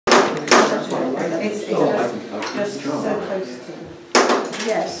It's just so close to.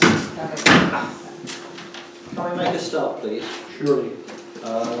 Yes. Can we make a start, please? Surely.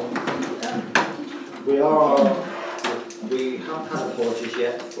 We haven't had apologies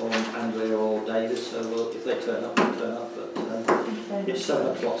yet from Andrea or David, so if they turn up, they'll turn up. But it's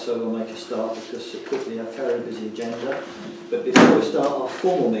 7 o'clock, so we'll make a start because it could be a very busy agenda. But before we start our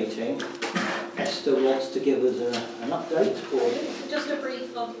formal meeting, Esther wants to give us an update, or just a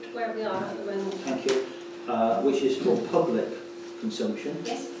brief of where we are at the moment. Thank you. Which is for public consumption.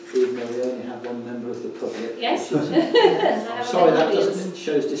 Yes. Even though we only have one member of the public. Yes. I'm sorry, that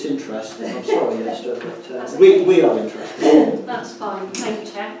shows disinterest. I'm sorry, Esther, but we are interested. That's fine. Thank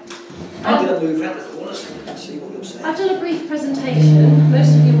you, Chair. I'm going to move around the corner so you can see what you're saying. I've done a brief presentation.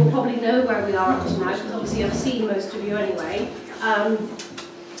 Most of you will probably know where we are up to now, because obviously I've seen most of you anyway.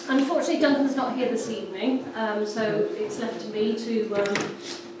 Unfortunately, Duncan's not here this evening, so it's left to me to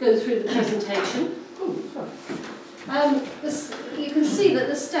go through the presentation. You can see that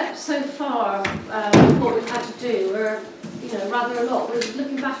the steps so far, what we've had to do are, rather a lot. We're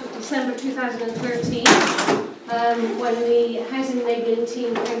looking back at December 2013, when the Housing Enabling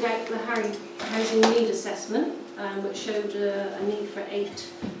Team carried out the Housing Need Assessment, which showed a need for 8,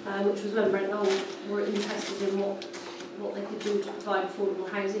 which was when Brent Knoll were interested in what they could do to provide affordable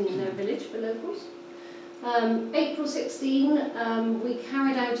housing in their village for locals. April 16, we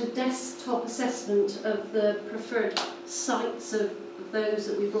carried out a desktop assessment of the preferred sites of those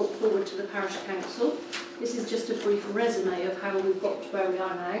that we brought forward to the Parish Council. This is just a brief resume of how we've got to where we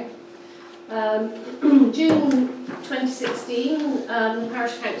are now. June 2016, the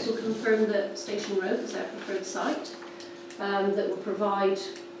Parish Council confirmed that Station Road is their preferred site that will provide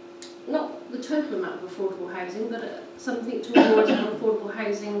not the total amount of affordable housing, but something towards what affordable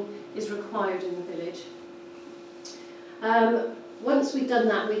housing is required in the village. Once we'd done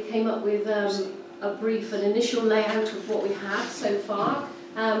that, we came up with a brief and initial layout of what we had so far,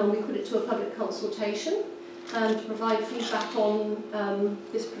 and we put it to a public consultation to provide feedback on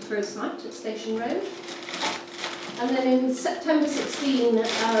this preferred site at Station Road. And then in September 16,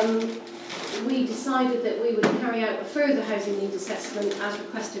 we decided that we would carry out a further housing needs assessment as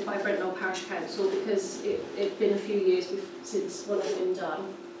requested by Brent Knoll Parish Council, because it'd been a few years since one had been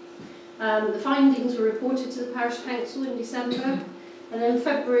done. The findings were reported to the Parish Council in December, and then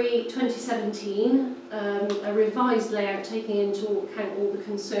February 2017, a revised layout taking into account all the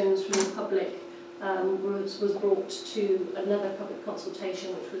concerns from the public was brought to another public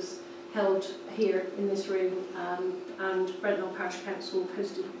consultation, which was held here in this room, and Brent Knoll Parish Council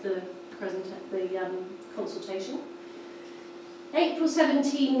hosted the consultation. April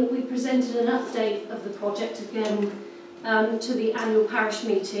 17, we presented an update of the project again to the annual parish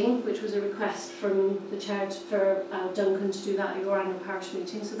meeting, which was a request from the chair for Duncan to do that at your annual parish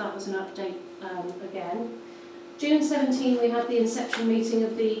meeting, so that was an update again. June 17, we had the inception meeting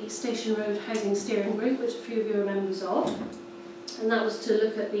of the Station Road Housing Steering Group, which a few of you are members of, and that was to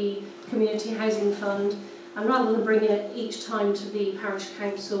look at the Community Housing Fund, and rather than bringing it each time to the Parish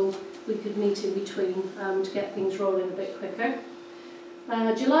Council, we could meet in between to get things rolling a bit quicker.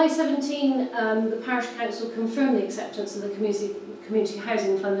 July 17, the Parish Council confirmed the acceptance of the Community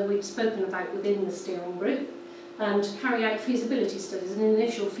Housing Fund that we'd spoken about within the steering group, to carry out feasibility studies, an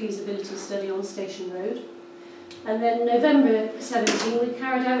initial feasibility study on Station Road. And then November 17, we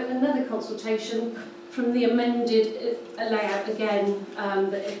carried out another consultation from the amended layout again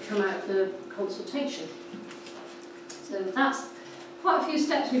that had come out of the consultation. So that's quite a few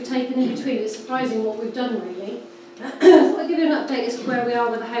steps we've taken in between. It's surprising what we've done, really. So I'll give you an update as to where we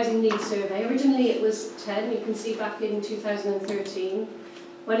are with the Housing Needs Survey. Originally it was 10, you can see back in 2013.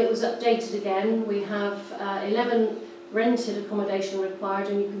 When it was updated again, we have 11 rented accommodation required,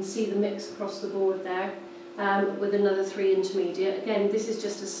 and you can see the mix across the board there, with another 3 intermediate. Again, this is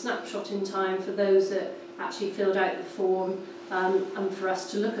just a snapshot in time for those that actually filled out the form, and for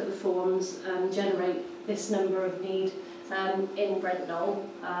us to look at the forms and generate this number of need in Brent Knoll.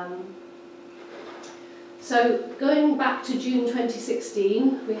 So going back to June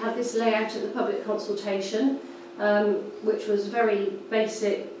 2016, we had this layout at the public consultation, which was very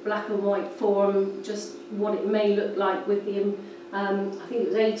basic black and white form, just what it may look like with the, I think it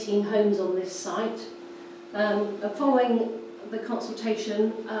was 18 homes on this site. Following the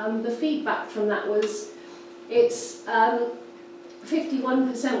consultation, the feedback from that was it's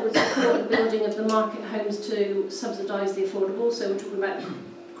 51% would support the building of the market homes to subsidise the affordable, so we're talking about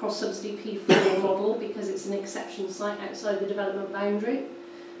cross-subsidy P4 model because it's an exception site outside the development boundary.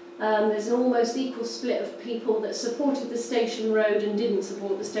 There's an almost equal split of people that supported the Station Road and didn't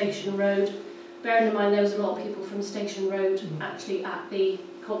support the Station Road. Bearing in mind there was a lot of people from Station Road actually at the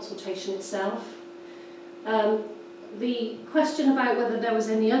consultation itself. The question about whether there was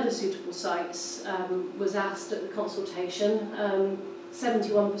any other suitable sites was asked at the consultation.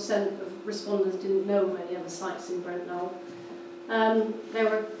 71% of respondents didn't know of any other sites in Brent Knoll.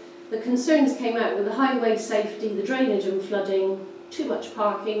 The concerns came out with the highway safety, the drainage and flooding, too much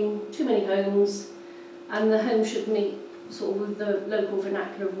parking, too many homes, and the home should meet sort of with the local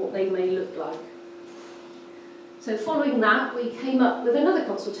vernacular of what they may look like. So following that, we came up with another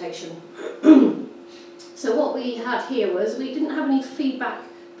consultation. So what we had here was, we didn't have any feedback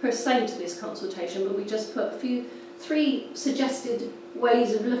per se to this consultation, but we just put three suggested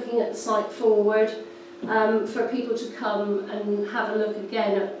ways of looking at the site forward for people to come and have a look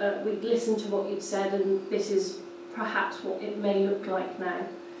again. We'd listened to what you'd said, and this is perhaps what it may look like now.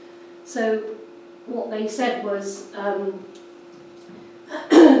 So what they said was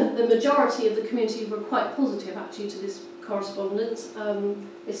the majority of the community were quite positive actually to this correspondence.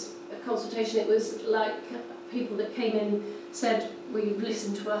 This consultation, it was like people that came in said, well, you've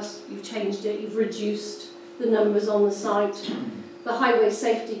listened to us, you've changed it, you've reduced the numbers on the site. The highway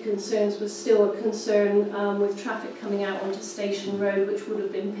safety concerns was still a concern with traffic coming out onto Station Road, which will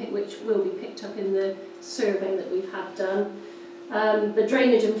be picked up in the survey that we've had done. The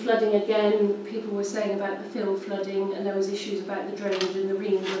drainage and flooding, again, people were saying about the field flooding, and there was issues about the drainage and the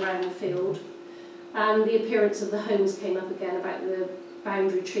reams around the field. And the appearance of the homes came up again about the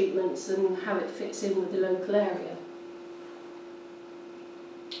boundary treatments and how it fits in with the local area.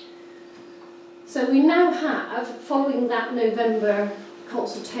 So we now have, following that November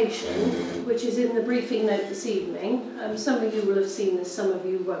consultation, which is in the briefing note this evening, some of you will have seen this, some of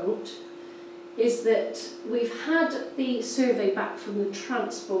you won't, is that we've had the survey back from the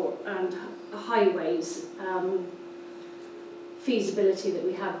transport and highways feasibility that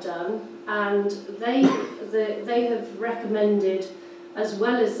we have done, and they have recommended, as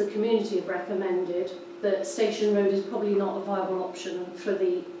well as the community have recommended, that Station Road is probably not a viable option for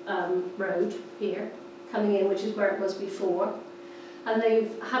the road here, coming in, which is where it was before. And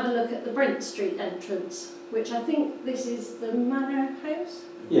they've had a look at the Brent Street entrance, which I think this is the Manor House?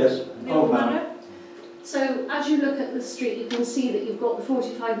 Yes, The old Manor. So as you look at the street, you can see that you've got the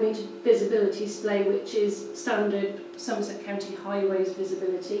 45-metre visibility display, which is standard Somerset County Highways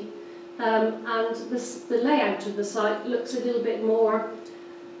visibility. And the layout of the site looks a little bit more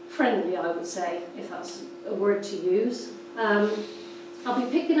friendly, I would say, if that's a word to use. I'll be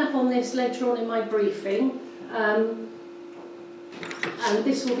picking up on this later on in my briefing, and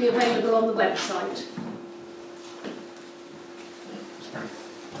this will be available on the website.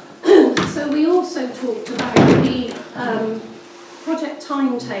 So we also talked about the project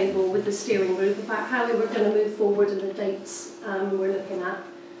timetable with the steering group, about how we were going to move forward and the dates we're looking at.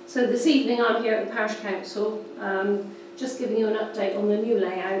 So this evening I'm here at the Parish Council, just giving you an update on the new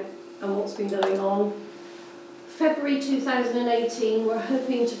layout and what's been going on. February 2018, we're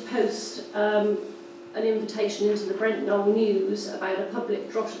hoping to post an invitation into the Brent Knoll News about a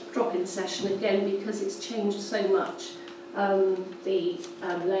public drop-in session, again because it's changed so much, the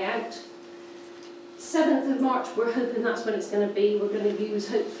layout. 7th of March, we're hoping that's when it's going to be. We're going to use,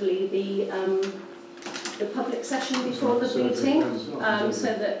 hopefully, the public session before the meeting, so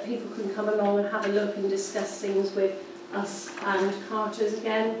that people can come along and have a look and discuss things with us and Carters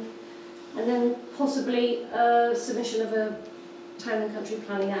again. And then possibly a submission of a Town and Country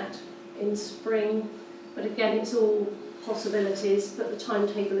Planning Act in spring. But again, it's all possibilities, but the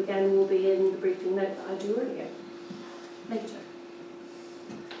timetable again will be in the briefing note that I do earlier, later.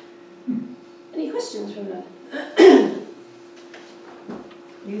 Any questions from that?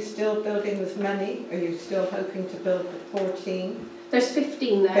 Are you still building as many? Are you still hoping to build 14? There's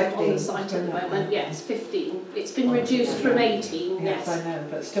 15 there 15 on the site at the moment, yes, 15. It's been reduced from 18, yes. yes. I know,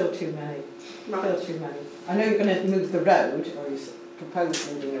 but still too many. Right. Still too many. I know you're going to move the road, or you propose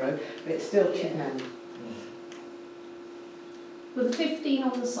moving the road, but it's still too many. Well, the 15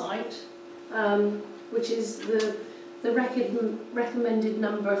 on the site, which is the recommended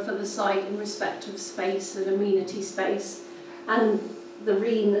number for the site in respect of space and amenity space, and the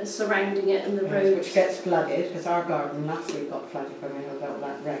ream that's surrounding it and the road. Which gets flooded, because our garden last week got flooded when we had all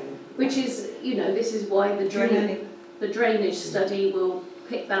that rain. Which is, you know, this is why the drainage study will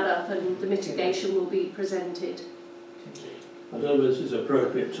pick that up and the mitigation will be presented. I don't know if this is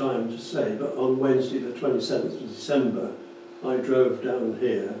appropriate time to say, but on Wednesday the 27th of December, I drove down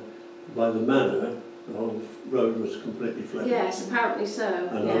here by the manor. The whole road was completely flooded. Yes, apparently so.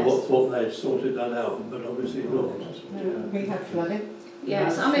 And yes. I thought they'd sorted that out, but obviously not. We had flooding.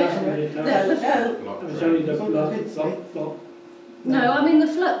 Yes, I mean, the no, I mean the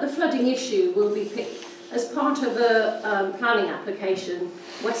flooding issue will be picked. as part of a planning application,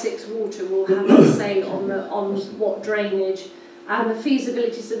 Wessex Water will have a say on what drainage and the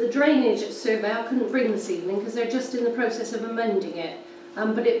feasibility. So the drainage survey, I couldn't bring this evening because they're just in the process of amending it,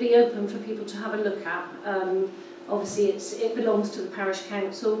 but it'd be open for people to have a look at. Obviously it belongs to the parish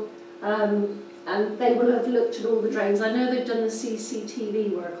council, and they will have looked at all the drains. I know they've done the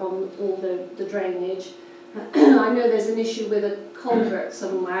CCTV work on all the drainage. I know there's an issue with a culvert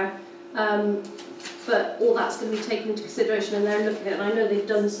somewhere, but all that's going to be taken into consideration, and they're looking at it. And I know they've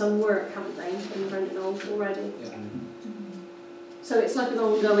done some work, haven't they, in Brent Knoll already? Yeah. So it's like an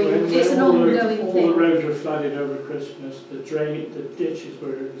ongoing, All thing. the roads were flooded over Christmas. The ditches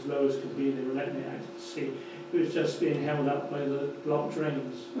were as low as could be. They were letting it out to sea. It was just being held up by the blocked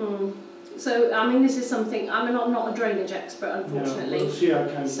drains. Mm. So, I mean, this is something, I'm not a drainage expert, unfortunately. No, we'll see our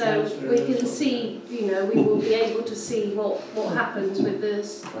county so we can well. see, we will be able to see what happens with the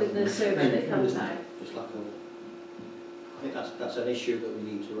survey that comes out. Just like I think that's an issue that we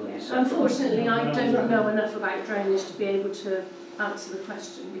need to raise. Yeah. Unfortunately, I don't know enough about drainage to be able to answer the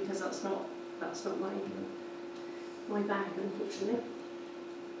question, because that's not my bag, unfortunately.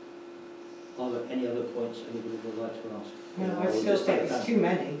 Are there any other points anybody would like to ask? No, I still think it's too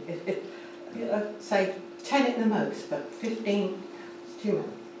many. If say 10 at the most, but 15 is too many.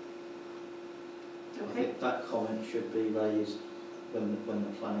 I Okay. think that comment should be raised when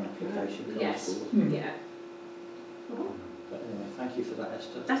the planning application comes Yes. forward. Yeah. But anyway, thank you for that,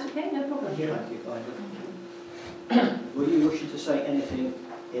 Esther. That's okay, no problem. Thank you. Thank you kindly. Were you wishing to say anything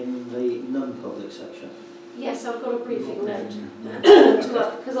in the non-public section? Yes, I've got a briefing note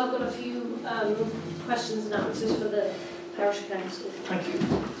because I've got a few questions and answers for the parish council. Thank you.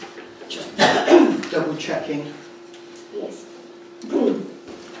 Just double checking. Yes.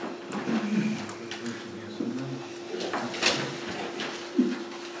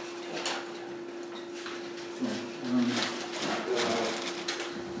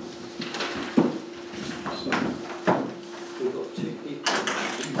 We've got two people.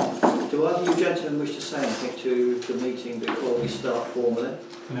 Do either of you gentlemen wish to say anything to the meeting before we start formally?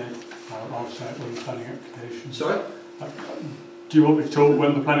 No, I'll say it when the planning application. Sorry? Do you want me to talk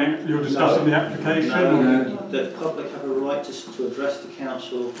when the planning, you're discussing the application? No. The public have a right to address the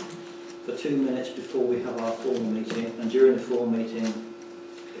council for 2 minutes before we have our formal meeting, and during the formal meeting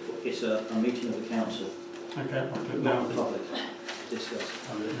it's a meeting of the council. Okay, I'll do it Not now. the public. Discuss.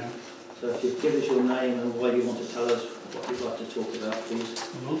 I'll do it now. So if you give us your name and why you want to tell us what you'd like to talk about,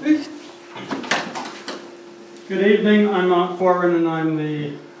 please. Good evening, I'm Mark Warren and I'm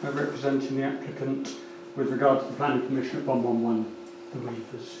representing the applicant with regard to the planning permission at 111 the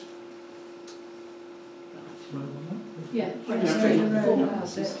Weavers. Yeah, Yeah. Four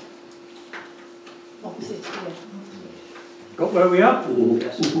houses. Opposite here. Got where we are?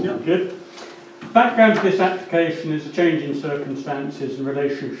 Yes. Good. Background to this application is a change in circumstances and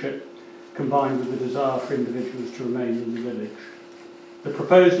relationship combined with the desire for individuals to remain in the village. The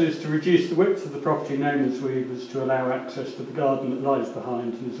proposal is to reduce the width of the property known as Weavers to allow access to the garden that lies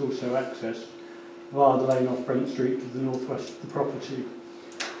behind and is also accessed via the lane off Brent Street to the northwest of the property.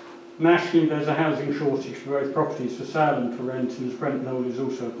 Nationally, there's a housing shortage for both properties for sale and for rent, and as Brent Knoll is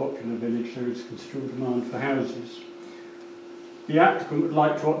also a popular village, there is considerable demand for houses. The applicant would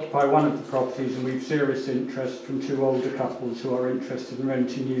like to occupy one of the properties, and we've serious interest from two older couples who are interested in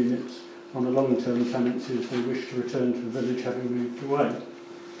renting units on a long-term tenancy as they wish to return to the village having moved away.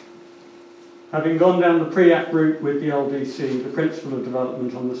 Having gone down the pre-app route with the LDC, the principle of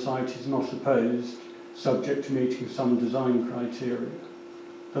development on the site is not opposed, subject to meeting some design criteria.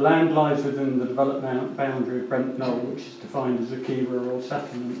 The land lies within the development boundary of Brent Knoll, which is defined as a key rural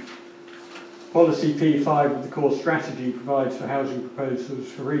settlement. Policy P5 of the core strategy provides for housing proposals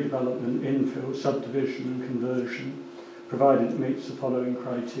for redevelopment, infill, subdivision and conversion, provided it meets the following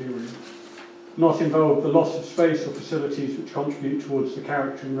criteria. Not involve the loss of space or facilities which contribute towards the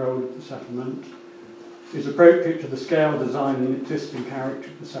character and role of the settlement, is appropriate to the scale, design and existing character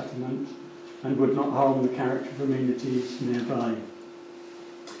of the settlement, and would not harm the character of amenities nearby.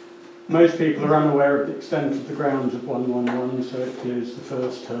 Most people are unaware of the extent of the grounds of 111, so it clears the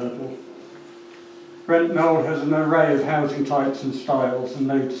first hurdle. Brent Knoll has an array of housing types and styles and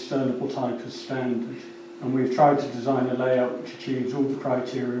no discernible type as standard, and we've tried to design a layout which achieves all the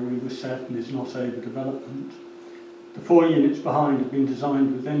criteria we were set and is not overdevelopment. The 4 units behind have been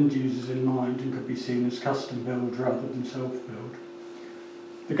designed with end users in mind and could be seen as custom build rather than self-build.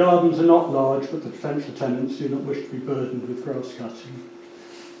 The gardens are not large, but the potential tenants do not wish to be burdened with grass cutting.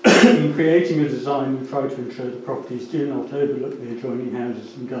 In creating a design, we try to ensure the properties do not overlook the adjoining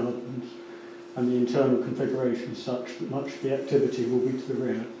houses and gardens, and the internal configuration is such that much of the activity will be to the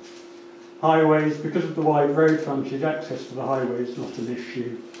rear. Highways, because of the wide road frontage, access to the highway is not an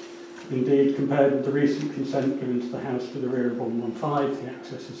issue. Indeed, compared with the recent consent given to the house to the rear of 115, the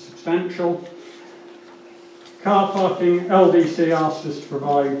access is substantial. Car parking, LDC asked us to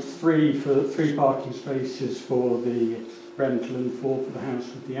provide three parking spaces for the rental and 4 for the house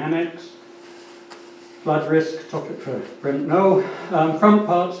with the annex. Flood risk, topic for Brent Knoll. Front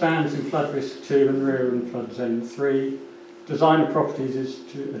part stands in flood risk 2 and rear in flood zone 3. Design of properties is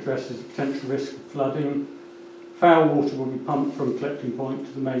to address the potential risk of flooding. Foul water will be pumped from collecting point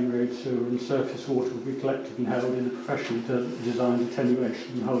to the main road sewer, and surface water will be collected and held in a professionally designed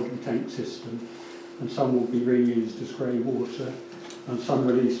attenuation and holding tank system, and some will be reused as grey water, and some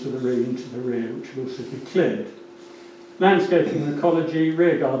released to the room into the rear, which will also be cleared. Landscaping and ecology,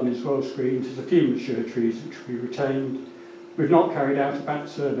 rear garden is well screened, there's a few mature trees which will be retained. We've not carried out a bat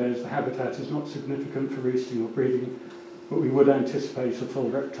survey as the habitat is not significant for roosting or breeding, but we would anticipate a full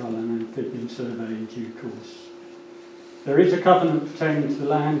reptile and amphibian survey in due course. There is a covenant pertaining to the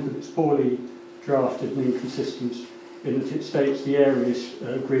land, but it's poorly drafted and inconsistent in that it states the areas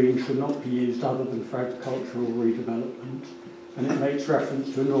green should not be used other than for agricultural redevelopment, and it makes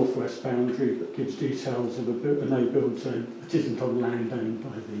reference to a northwest boundary but gives details of a no-build zone that isn't on land owned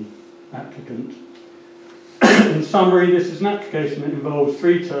by the applicant. In summary, this is an application that involves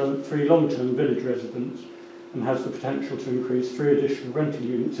three long-term village residents and has the potential to increase 3 additional rental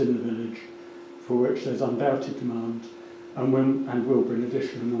units in the village, for which there's undoubted demand, and will bring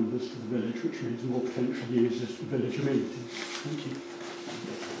additional numbers to the village, which means more potential users for village amenities. Thank you.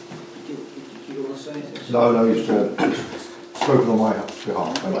 Did you want to say anything? No, you've spoken on my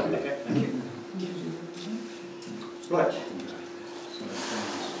behalf. Thank you. Okay, thank you. Right.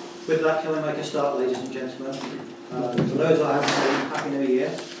 With that, can we make a start, ladies and gentlemen? For those I haven't seen, Happy New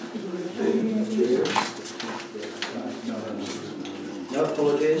Year. No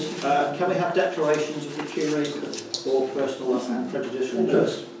apologies. Can we have declarations of pecuniary or personal and prejudicial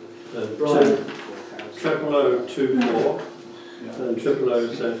interest? Brian. 0024 and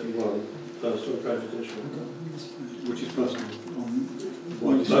 0031, personal prejudicial. Which is personal.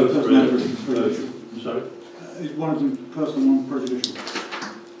 Both. Sorry? Is one of them personal, one prejudicial?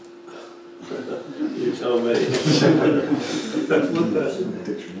 You tell me. One person.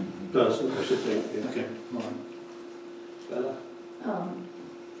 Personal, I should think. Yeah. Okay, all right. Bella?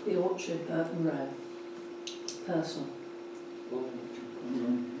 The Orchard, Burton Road. Personal.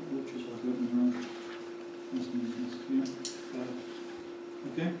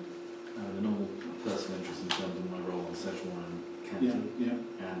 Okay. The normal personal interest in terms of my role on Sexual and County,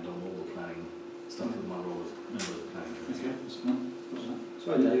 and on all the planning stuff with my role as member of the planning committee. Okay, that's fine.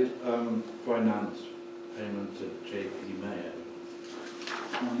 Sorry, David. Finance payment to JP Mayo.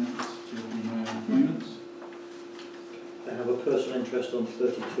 Finance, JP Mayo payments. I have a personal interest on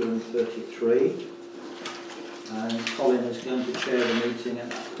 32 and 33, and Colin is going to chair the meeting at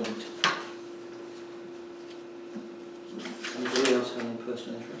that point. Anybody else have any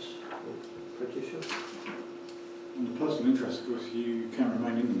personal interest or prejudicial? On the personal interest, of course, you can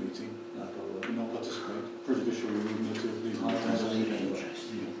remain in the meeting, No, probably. but not participate. Prejudicial, you would need to leave. I don't need any interest.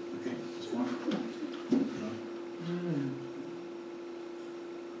 Okay, that's fine.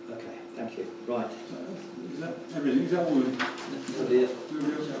 Okay, thank you. Right. Is that everything? Is that all of them? Nobody else?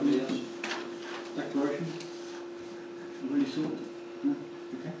 Nobody else? Declaration? Already sorted? No?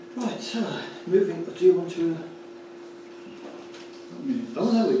 Okay. Right, so, moving, do you want to... Minutes.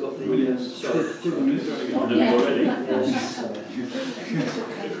 Oh no, we've got the... sorry. Minutes. Yes, sorry.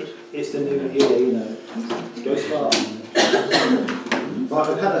 It's the new year, you know. Goes fast. Right,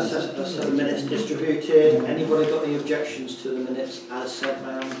 we've had a set of minutes distributed. Anybody got any objections to the minutes as set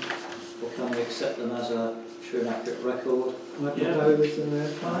round? Or can we accept them as a true and accurate record? I propose and I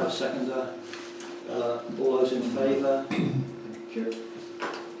have a seconder. All those in favour? Sure.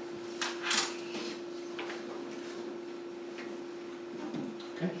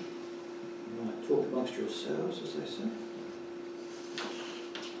 Okay. Right, talk amongst yourselves, as they say.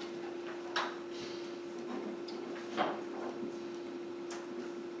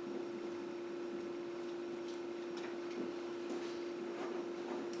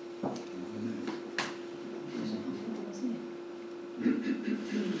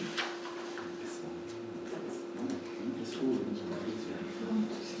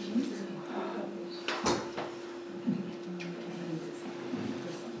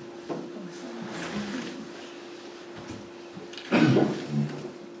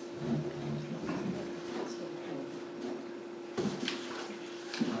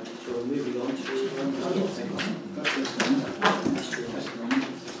 So we're moving on to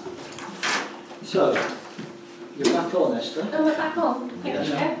So, you're back on, Esther? Oh, we're back on. Thank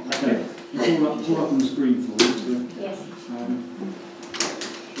you, Chair. Okay. It's all up on the screen for you. So, Yes.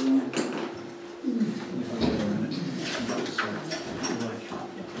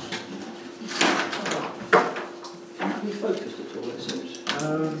 Have you focused at all, it seems? I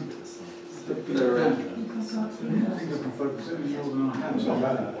think I can focus it any more than I have. It's not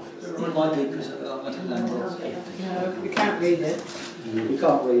bad. It might be because I don't know. No, you can't read it. You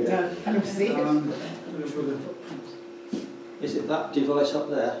can't read it. No, I can see it. Is it that device up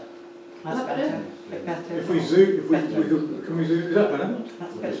there? That's better. A bit better. If we zoom, can we zoom? Is that better?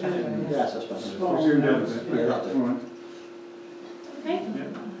 That's a bit better. Yes, that's better. If we zoom down a bit. Yeah, that'll do. All right. Okay. Yeah.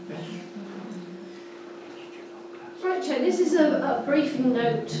 Right, so this is a briefing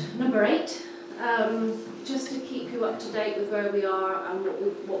note number 8, just to keep you up to date with where we are and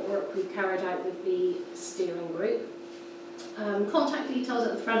what work we've carried out with the steering group. Contact details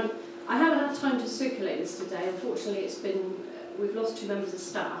at the front. I haven't had time to circulate this today. Unfortunately, it's been we've lost 2 members of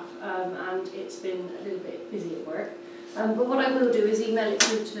staff and it's been a little bit busy at work. But what I will do is email it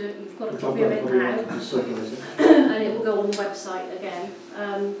through to, you've got a copy of it now, and it will go on the website again.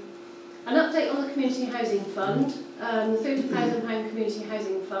 An update on the Community Housing Fund, the £30,000 Community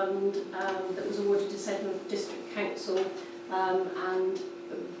Housing Fund that was awarded to Sedgwick District Council and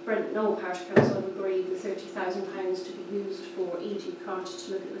Brent Knoll Parish Council have agreed with £30,000 to be used for E.G. Carter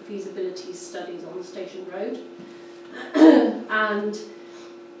to look at the feasibility studies on the Station Road. And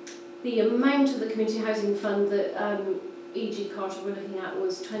the amount of the Community Housing Fund that E.G. Carter were looking at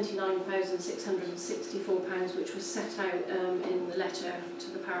was £29,664, which was set out in the letter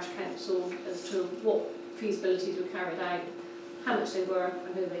to the Parish Council as to what feasibilities were carried out, how much they were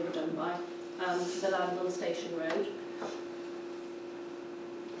and who they were done by for the land on Station Road.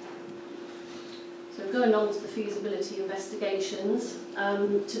 So going on to the feasibility investigations,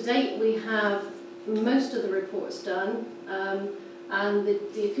 to date we have most of the reports done, and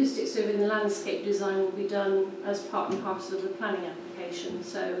the acoustic survey and the landscape design will be done as part and parcel of the planning application,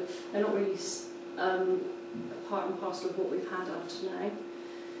 so they're not really part and parcel of what we've had up to now.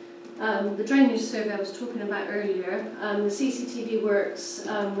 The drainage survey I was talking about earlier, the CCTV works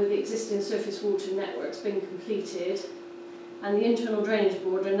with the existing surface water networks being completed, and the internal drainage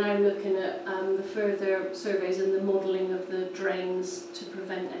board are now looking at the further surveys and the modelling of the drains to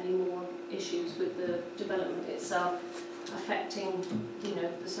prevent any more issues with the development itself affecting,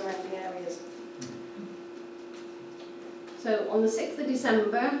 the surrounding areas. So on the 6th of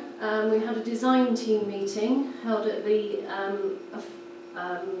December, we had a design team meeting held at the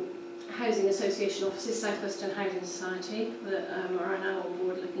Housing Association offices, South Western Housing Society, that are now on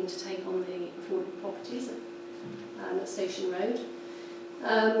board looking to take on the affordable properties at Station Road.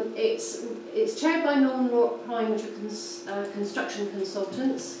 It's chaired by non-prime construction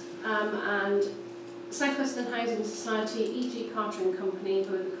consultants and South Western Housing Society, E.G. Carter and Company,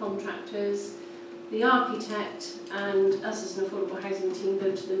 who are the contractors, the architect and us as an affordable housing team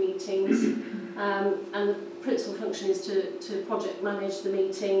go to the meetings, and the principal function is to project manage the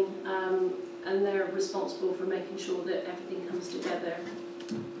meeting, and they're responsible for making sure that everything comes together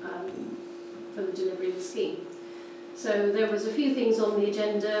for the delivery of the scheme. So there was a few things on the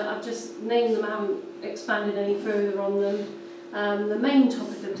agenda. I've just named them, I haven't expanded any further on them. The main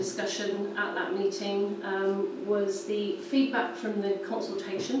topic of discussion at that meeting was the feedback from the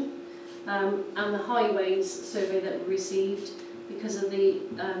consultation and the highways survey that we received because of the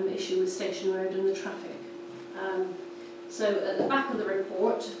issue with Station Road and the traffic. So at the back of the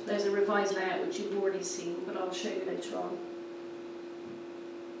report there's a revised layout which you've already seen, but I'll show you later on.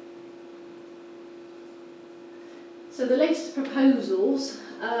 So the latest proposals,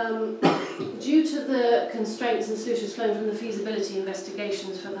 due to the constraints and solutions flowing from the feasibility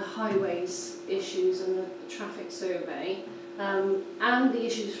investigations for the highways issues and the traffic survey, and the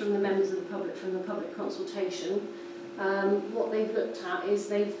issues from the members of the public from the public consultation, what they've looked at is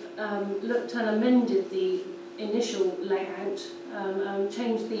they've looked and amended the initial layout and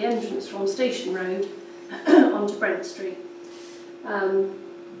changed the entrance from Station Road onto Brent Street.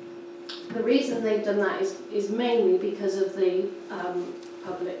 The reason they've done that is mainly because of the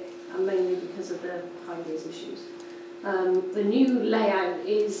public and mainly because of the highways issues. The new layout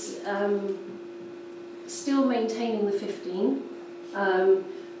is still maintaining the 15,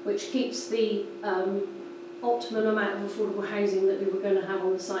 which keeps the optimum amount of affordable housing that we were going to have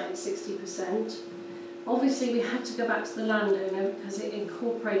on the site at 60%. Obviously we had to go back to the landowner because it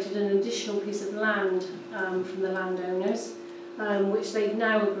incorporated an additional piece of land from the landowners, which they've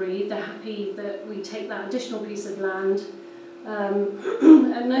now agreed. They're happy that we take that additional piece of land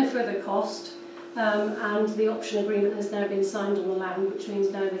at no further cost, and the option agreement has now been signed on the land, which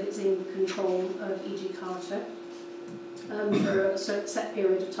means now that it's in control of E.G. Carter for a set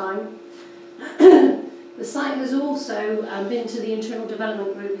period of time. The site has also been to the internal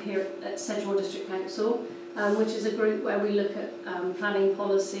development group here at Sedgemoor District Council, which is a group where we look at planning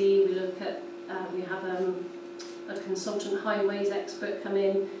policy, we look at, we have a consultant highways expert come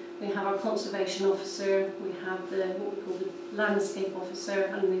in, we have our conservation officer, we have what we call the landscape officer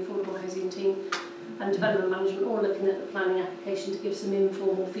and the affordable housing team and development management, all looking at the planning application to give some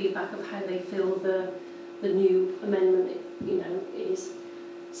informal feedback of how they feel the new amendment is.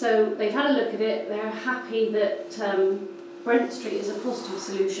 So they've had a look at it, they're happy that Brent Street is a positive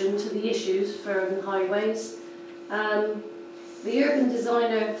solution to the issues for urban highways. The urban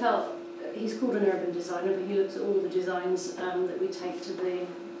designer felt, he's called an urban designer, but he looks at all the designs that we take to the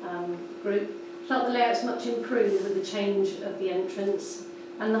group, felt the layout's much improved with the change of the entrance,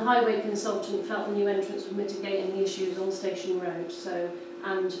 and the highway consultant felt the new entrance would mitigate any issues on Station Road,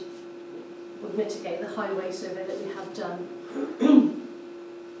 and would mitigate the highway survey that we have done.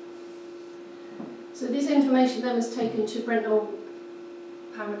 So this information then was taken to Brent Knoll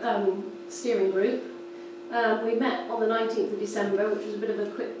steering group. We met on the 19th of December, which was a bit of a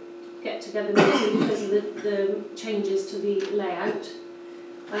quick get-together meeting because of the changes to the layout.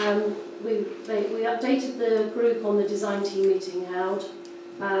 We updated the group on the design team meeting held.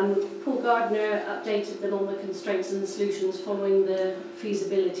 Paul Gardner updated them on the constraints and the solutions following the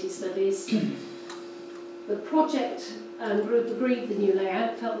feasibility studies. The project group agreed the new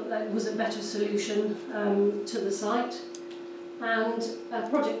layout, felt that was a better solution to the site, and a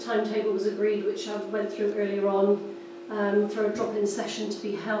project timetable was agreed, which I went through earlier on, for a drop-in session to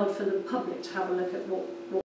be held for the public to have a look at what